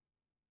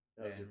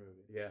 That was your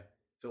movie. Yeah.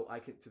 So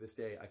to this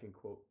day, I can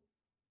quote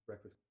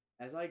Breakfast.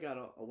 As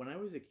when I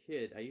was a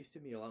kid, I used to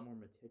be a lot more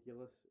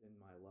meticulous in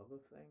my love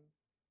of things.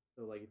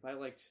 So like if I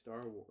liked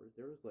Star Wars,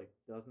 there was like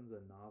dozens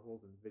of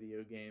novels and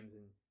video games,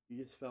 and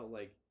you just felt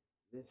like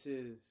this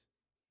is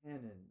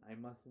canon. I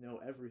must know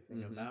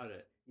everything about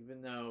it,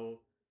 even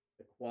though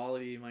the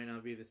quality might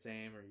not be the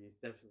same, or you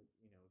definitely,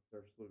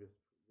 George Lucas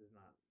is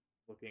not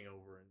looking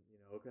over and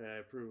okay, I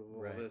approve of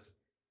all this.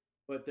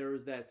 But there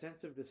was that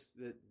sense of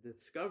the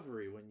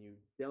discovery when you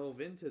delve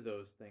into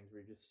those things,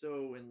 where you're just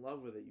so in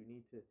love with it, you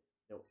need to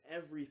know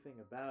everything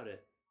about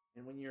it.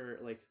 And when you're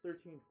like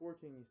 13,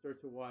 14, you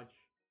start to watch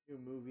new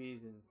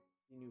movies and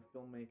see new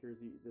filmmakers.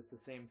 It's the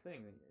same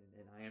thing.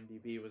 And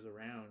IMDb was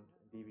around,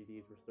 and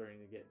DVDs were starting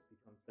to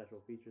become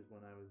special features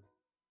when I was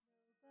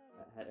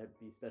had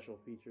be special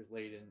features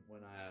late in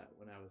when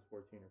I was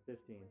 14 or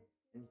 15.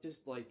 And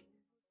just like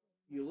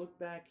you look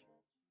back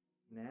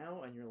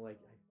now and you're like,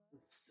 I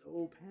was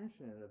so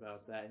passionate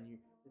about that, and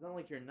it's not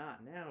like you're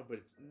not now, but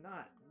it's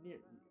not near.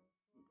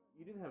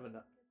 You didn't have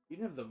enough. You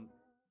had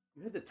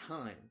the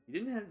time. You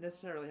didn't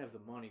necessarily have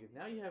the money, because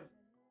now you have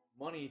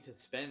money to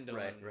spend on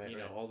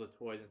all the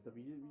toys and stuff.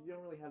 You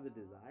don't really have the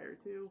desire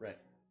to. Right.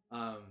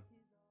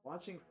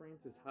 Watching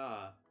Frances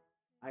Ha,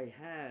 I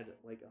had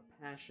like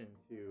a passion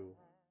to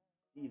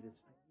see this.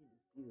 I need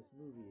to see this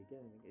movie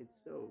again. It's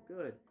so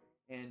good.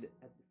 And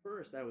at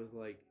first, I was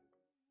like,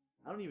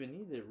 I don't even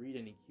need to read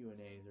any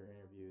Q&As or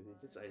interviews.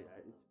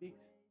 It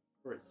speaks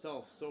for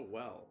itself so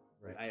well.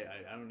 Right.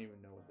 I don't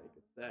even know what they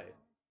could say.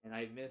 And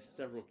I missed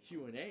several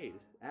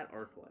Q&As at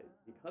ArcLight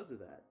because of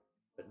that.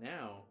 But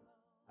now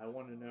I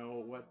want to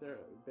know what their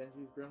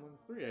Benji's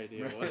Gremlins 3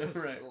 idea was,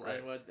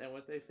 and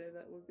what they say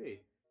that would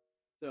be.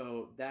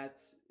 So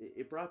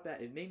it brought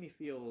that. It made me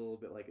feel a little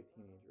bit like a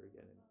teenager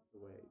again in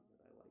the way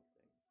that I like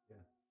things.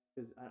 Yeah.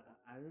 Because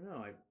I don't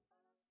know,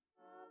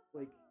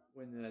 like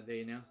when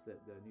they announced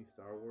that the new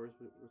Star Wars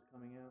was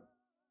coming out,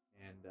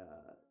 and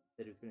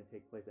that it was going to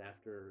take place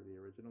after the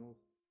originals.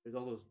 There's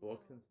all those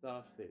books and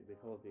stuff. They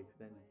call it the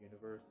extended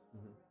universe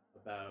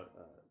about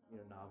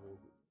novels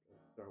of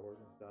Star Wars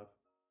and stuff.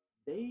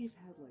 They've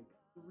had like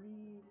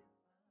 3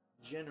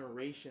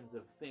 generations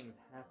of things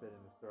happen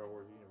in the Star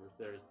Wars universe.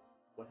 There's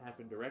what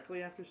happened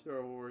directly after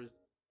Star Wars,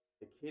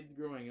 the kids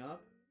growing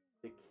up,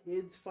 the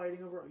kids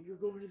fighting over, you're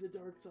going to the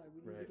dark side.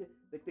 We need to get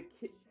like the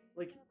kid.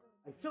 Like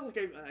I felt like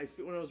I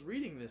when I was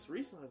reading this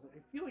recently, I was like,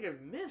 I feel like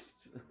I've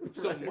missed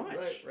so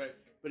much. Right.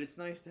 But it's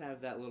nice to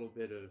have that little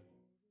bit of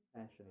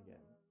passion again.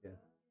 Yeah.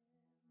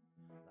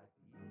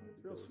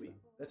 It's real sweet.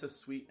 That's a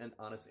sweet and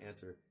honest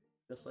answer,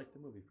 just like the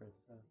movie,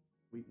 Frances Ha.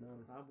 Sweet and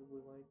honest.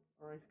 Probably like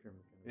our ice cream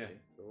is going to be.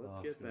 So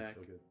let's get back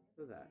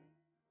to that.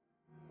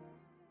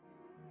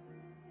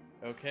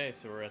 Okay,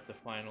 so we're at the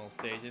final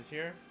stages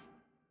here.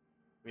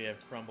 We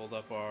have crumbled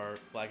up our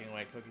black and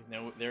white cookies.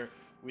 Now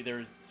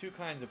there's 2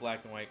 kinds of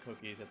black and white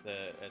cookies at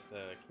the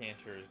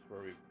Cantor's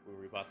where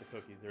we bought the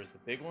cookies. There's the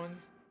big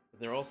ones, but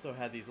there also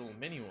had these little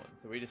mini ones.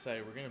 So we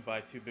decided we're going to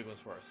buy 2 big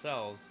ones for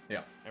ourselves.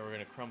 Yeah. And we're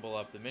going to crumble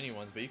up the mini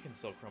ones, but you can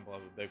still crumble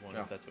up a big one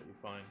if that's what you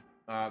find.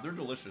 They're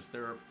delicious.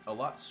 They're a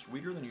lot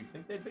sweeter than you'd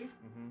think they'd be.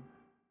 Mm-hmm.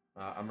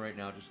 I'm right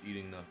now just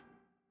eating the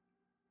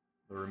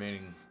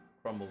remaining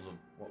crumbles of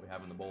what we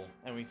have in the bowl.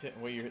 And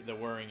the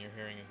whirring you're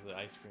hearing is the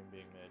ice cream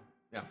being made.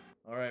 Yeah.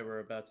 All right, we're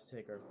about to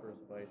take our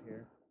first bite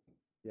here.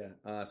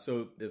 Yeah.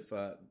 So if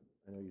I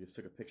know you just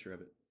took a picture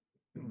of it.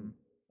 Mm-hmm.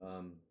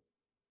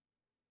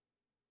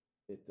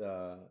 It's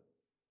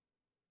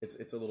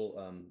a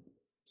little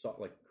soft,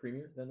 like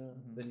creamier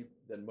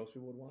than most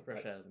people would want.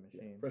 Fresh out of the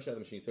machine. Yeah, fresh out of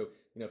the machine. So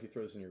if you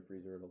throw this in your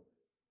freezer, it'll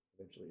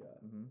eventually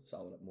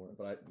solid up more.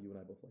 But you and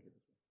I both like it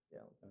this way.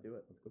 Yeah, let's do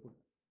it. Let's go for it.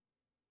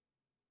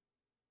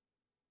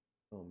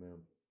 Oh man,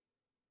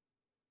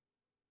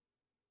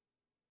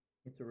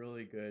 it's a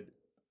really good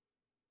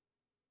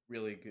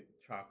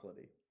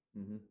chocolatey.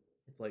 Mm-hmm.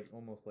 It's like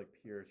almost like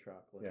pure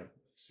chocolate. Yeah,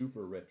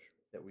 super rich.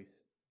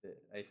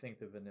 I think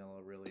the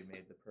vanilla really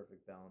made the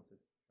perfect balance of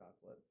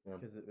chocolate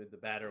because the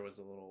batter was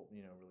a little,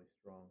 really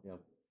strong. Yeah,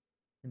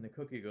 and the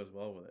cookie goes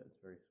well with it. It's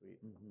very sweet.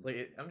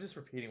 Mm-hmm. I'm just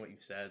repeating what you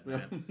said,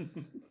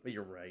 man. But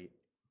you're right.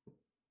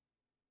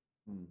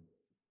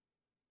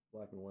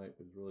 Black and white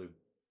is really.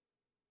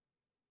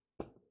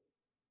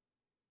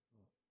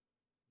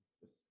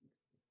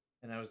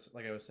 And I was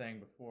saying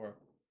before,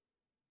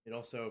 it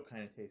also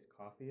kind of tastes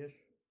coffee-ish.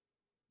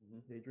 Mm-hmm.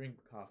 They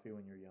drink coffee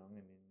when you're young and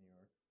in New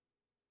York.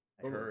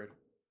 I heard.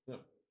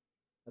 Yeah,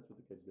 that's what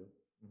the kids do.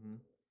 Mm-hmm.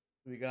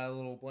 We got a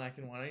little black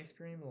and white ice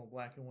cream, a little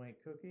black and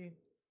white cookie.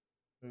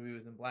 Movie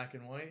was in black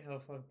and white. How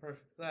fucking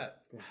perfect is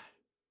that? God.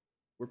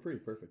 We're pretty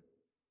perfect.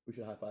 We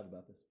should high five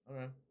about this.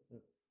 Okay.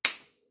 Yeah.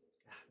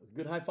 God, it was a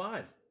good high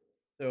five.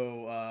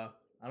 So I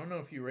don't know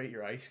if you rate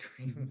your ice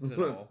creams at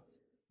all.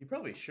 You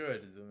probably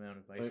should, the amount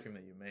of ice cream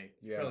that you make.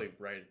 You probably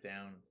write it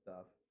down and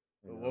stuff.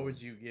 But what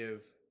would you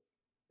give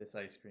this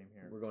ice cream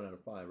here? We're going out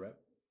of 5, right?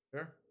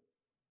 Sure.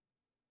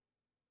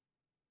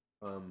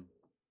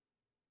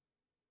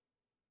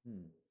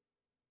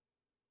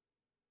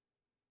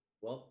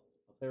 Well,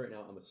 I'll tell you right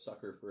now, I'm a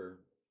sucker for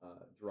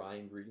dry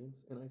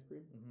ingredients in ice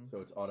cream. Mm-hmm.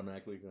 So it's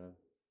automatically going to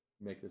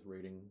make this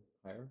rating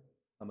higher.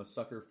 I'm a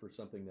sucker for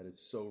something that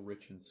is so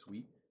rich and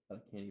sweet that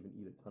I can't even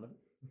eat a ton of it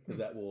because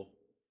that will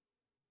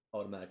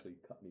automatically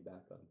cut me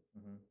back on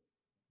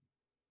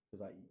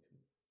because I eat too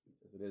sweet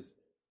as it is.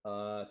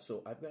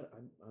 So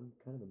I'm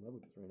kind of in love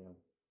with this right now.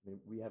 I mean,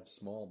 we have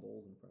small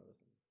bowls in front of us.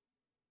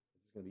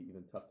 This is going to be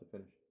even tough to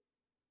finish.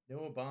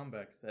 Noah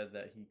Baumbach said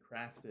that he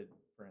crafted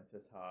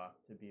Frances Ha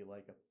to be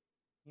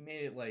he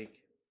made it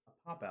like a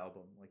pop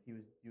album. Like he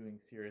was doing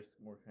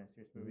more kind of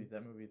serious movies.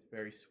 That movie is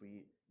very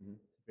sweet. Mm-hmm.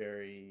 It's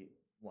very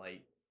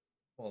light.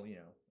 Well,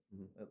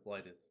 as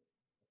light as a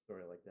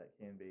story like that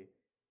can be.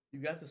 You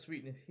got the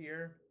sweetness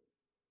here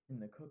in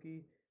the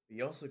cookie, but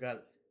you also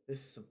got this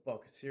is some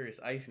fucking serious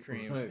ice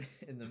cream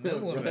in the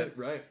middle of it.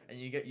 Right. And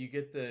you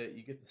get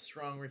the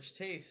strong rich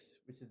taste,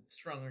 which is the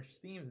strong rich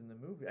themes in the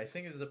movie. I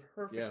think is the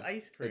perfect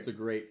ice cream. It's a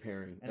great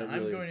pairing. And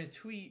I'm going to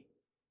tweet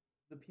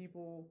the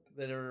people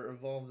that are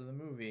involved in the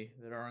movie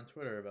that are on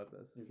Twitter about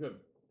this. You should.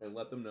 And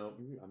let them know.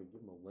 I mean,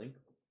 give them a link.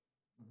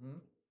 Mm-hmm.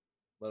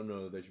 Let them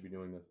know that they should be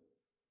doing this.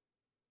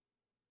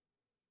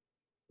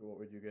 So what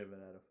would you give it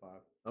out of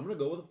 5? I'm going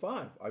to go with a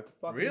 5. I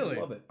fucking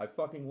love it. I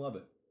fucking love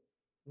it.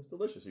 It's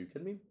delicious. Are you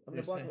kidding me? I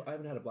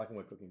haven't had a black and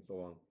white cookie in so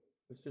long.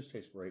 This just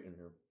tastes great in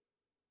here.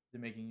 Is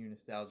it making you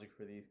nostalgic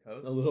for the East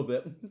Coast? A little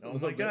bit. Oh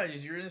my god,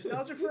 you're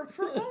nostalgic for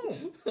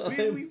home.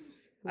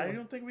 I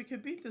don't think we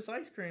could beat this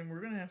ice cream. We're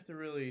going to have to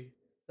really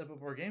step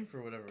up our game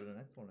for whatever the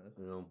next one is.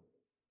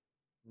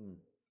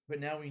 But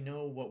now we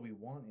know what we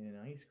want in an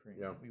ice cream.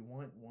 Yeah. We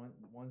want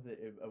ones that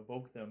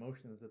evoke the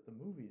emotions that the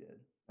movie did.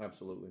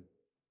 Absolutely.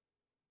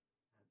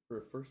 For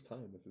a first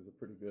time, this is a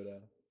pretty good.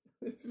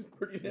 This is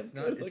pretty. It's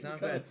good. not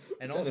bad.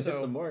 And also,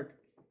 hit the mark.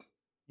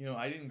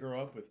 I didn't grow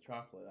up with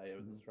chocolate. I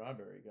was a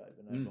strawberry guy,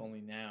 but I've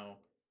only now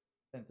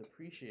since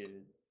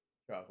appreciated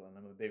chocolate. And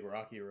I'm a big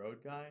Rocky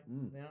Road guy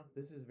now.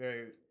 This is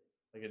very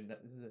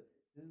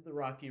this is the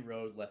Rocky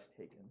Road less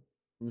taken.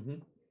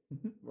 Mm-hmm.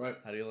 Right.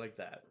 How do you like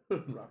that?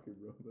 Rocky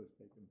Road less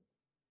taken.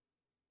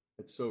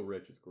 It's so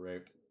rich. It's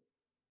great.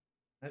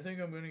 I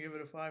think I'm going to give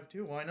it a 5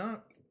 too. Why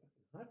not?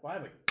 High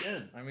five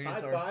again. I mean,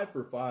 high five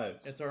for 5.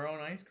 It's our own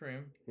ice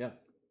cream. Yeah.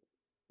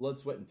 Blood,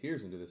 sweat, and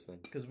tears into this thing.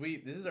 Because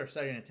this is our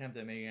second attempt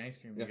at making ice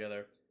cream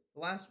together.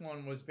 The last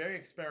one was very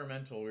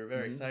experimental. We were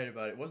very excited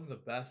about it. It wasn't the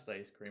best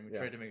ice cream. We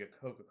tried to make a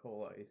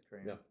Coca-Cola ice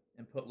cream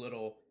and put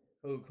little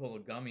Coca-Cola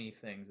gummy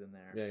things in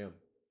there. Yeah.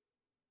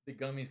 The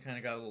gummies kind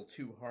of got a little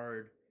too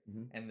hard,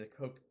 and the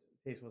Coke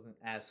taste wasn't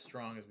as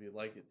strong as we'd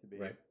like it to be.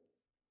 Right.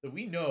 So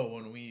we know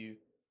when we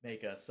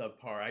make a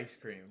subpar ice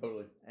cream.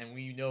 Totally. And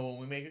we know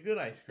when we make a good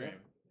ice cream.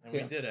 And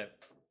we did it.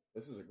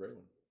 This is a great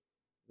one.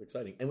 It's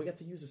exciting. And we got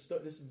to use a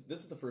stove. This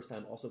is the first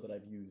time also that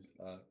I've used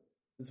this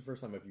is the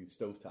first time I've used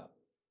stovetop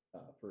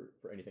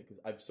for anything,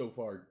 because I've so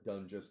far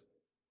done just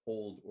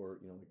cold or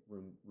like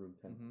room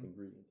temp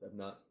ingredients. I've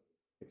not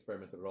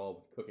experimented at all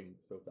with cooking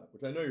stovetop,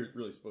 which I know you're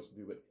really supposed to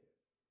do, but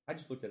I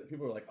just looked at it.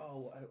 People were like,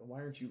 "Oh, why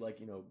aren't you like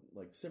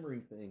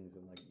simmering things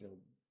and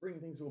bringing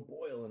things to a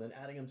boil and then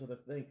adding them to the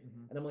thing.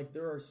 Mhm. And I'm like,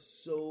 there are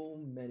so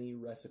many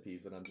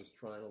recipes that I'm just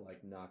trying to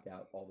like knock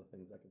out all the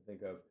things I can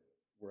think of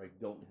where I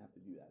don't have to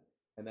do that.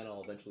 And then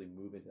I'll eventually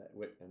move into that.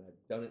 And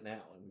I've done it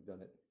now, and we've done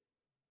it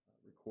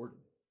recorded,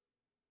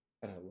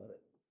 and I love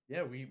it.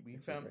 Yeah, we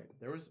It's so found great.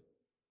 there was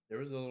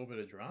a little bit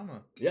of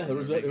drama. Yeah, there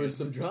Making was it.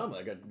 some drama.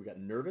 We got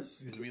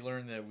nervous. Because we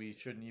learned that we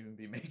shouldn't even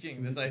be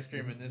making this ice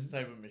cream in this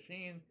type of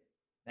machine.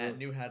 Matt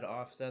knew how to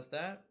offset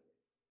that.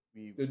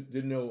 We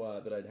Didn't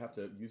know that I'd have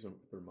to use a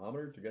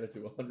thermometer to get it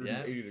to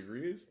 180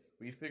 degrees.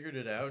 we figured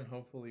it out, and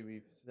hopefully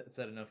we've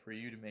set enough for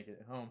you to make it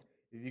at home.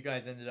 If you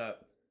guys ended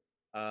up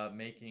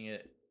making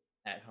it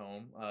at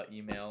home,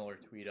 email or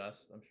tweet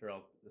us. I'm sure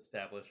I'll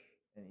establish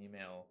an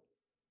email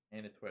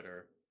and a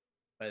Twitter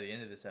by the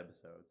end of this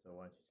episode. So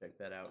why don't you check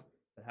that out?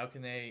 But how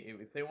can they,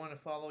 if they want to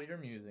follow your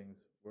musings,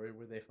 where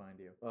would they find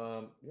you?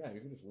 Yeah, you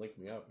can just link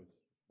me up. It's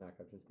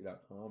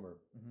mattkaczynski.com or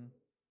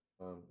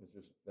it's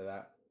just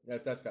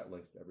that's got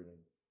links to everything.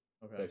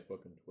 Okay.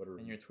 Facebook and Twitter.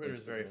 And your Twitter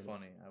is very Instagram.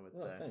 funny, I would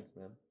Oh, say. thanks,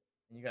 man.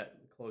 And you got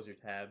close your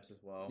tabs as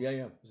well.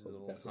 Yeah. This is a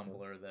little That's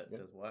Tumblr that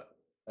does what?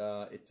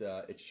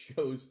 It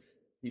shows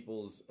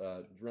people's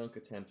drunk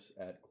attempts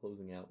at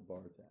closing out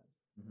bar tabs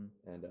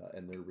and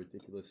their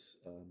ridiculous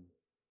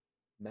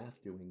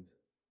math doings.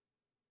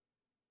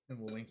 And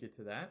we'll link you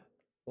to that.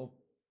 Cool.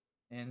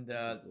 And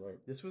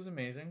Right. this was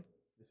amazing.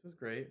 This was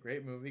great.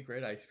 Great movie.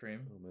 Great ice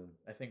cream. Oh man,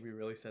 I think we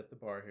really set the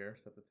bar here.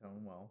 Set the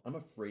tone well. I'm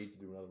afraid to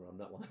do another one. I'm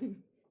not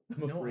lying.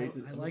 I'm No, afraid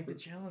to. I I'm like the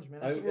afraid- challenge,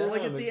 man. I- We're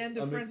like yeah, at the end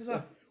of I'm Francis.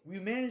 excited. We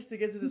managed to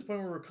get to this point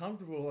where we're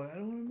comfortable. Like, I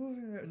don't want to move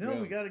here. No, Yeah.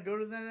 we got to go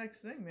to the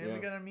next thing, man. Yeah. We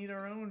got to meet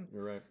our own.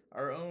 You're right.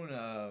 Our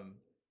own.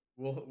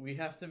 We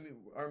have to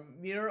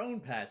meet our own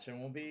patch,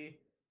 and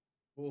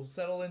we'll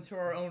settle into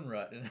our own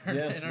rut in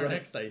our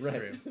next ice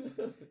cream. It's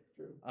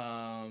true.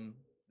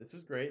 This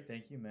was great.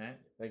 Thank you, Matt.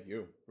 Thank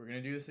you. We're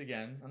gonna do this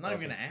again. I'm not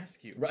even Awesome. gonna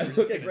ask you. Right. We're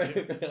just Okay. gonna do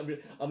it.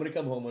 Great. I'm gonna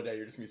come home one day.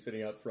 You're just gonna be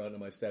sitting out front on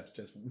my steps,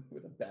 just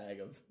with a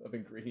bag of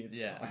ingredients.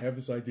 Yeah. I have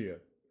this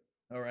idea.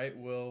 All right.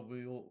 Well,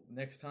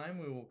 next time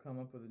we will come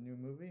up with a new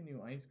movie,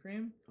 new ice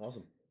cream.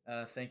 Awesome.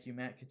 Thank you,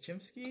 Matt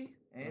Kaczynski,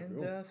 and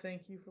cool.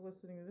 thank you for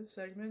listening to this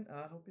segment.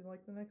 I hope you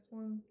like the next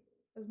one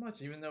as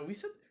much, even though we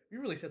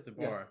really set the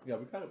bar. Yeah.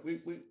 We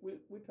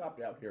topped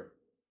out here.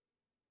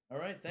 All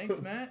right. Thanks,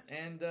 Matt,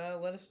 and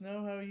let us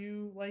know how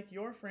you like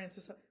your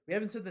Francis. We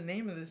haven't said the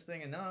name of this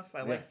thing enough.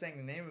 I like saying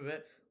the name of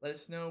it. Let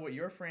us know what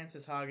your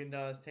Francis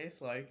Haagen-Dazs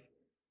tastes like,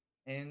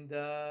 and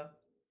we'll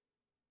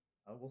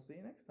see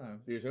you next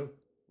time. See you soon.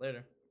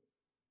 Later.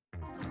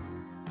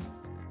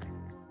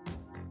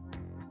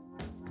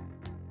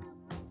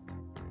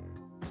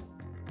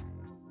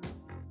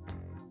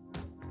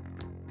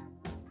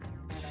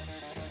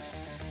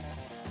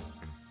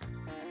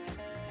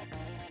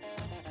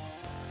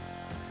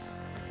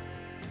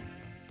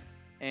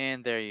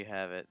 And there you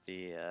have it,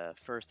 the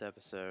first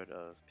episode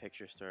of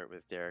Picture Start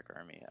with Derek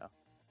Armijo.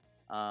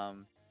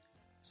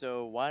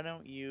 So why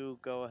don't you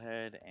go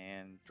ahead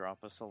and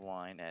drop us a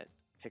line at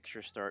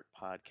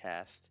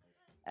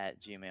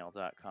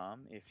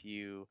picturestartpodcast@gmail.com if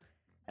you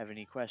have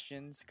any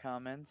questions,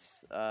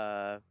 comments,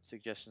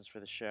 suggestions for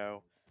the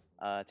show.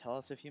 Tell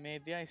us if you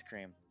made the ice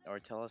cream, or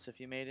tell us if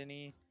you made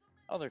any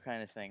other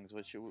kind of things.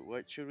 What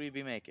should we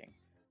be making?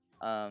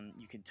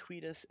 You can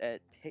tweet us at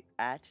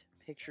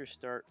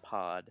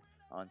PictureStartPod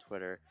on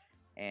Twitter,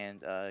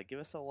 and give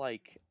us a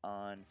like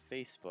on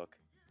Facebook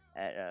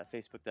at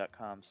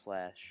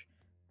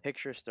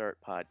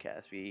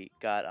facebook.com/PictureStartPodcast. We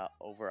got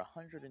over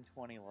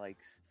 120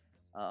 likes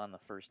on the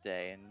first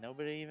day, and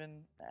nobody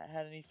even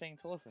had anything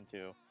to listen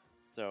to.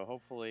 So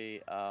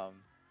hopefully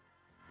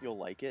you'll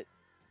like it.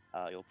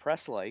 You'll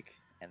press like,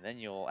 and then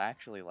you'll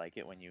actually like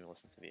it when you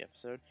listen to the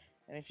episode.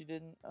 And if you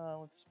didn't,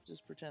 let's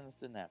just pretend this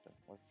didn't happen.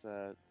 Let's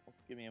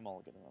give me a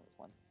mulligan on this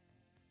one.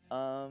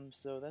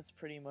 So that's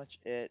pretty much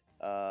it.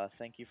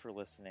 Thank you for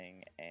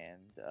listening,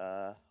 and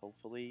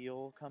hopefully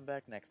you'll come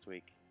back next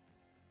week.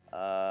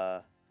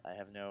 I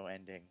have no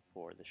ending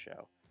for the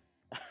show,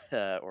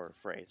 or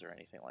phrase or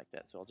anything like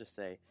that, so I'll just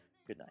say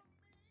good night.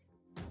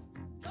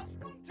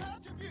 Just one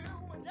touch of you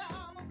and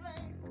I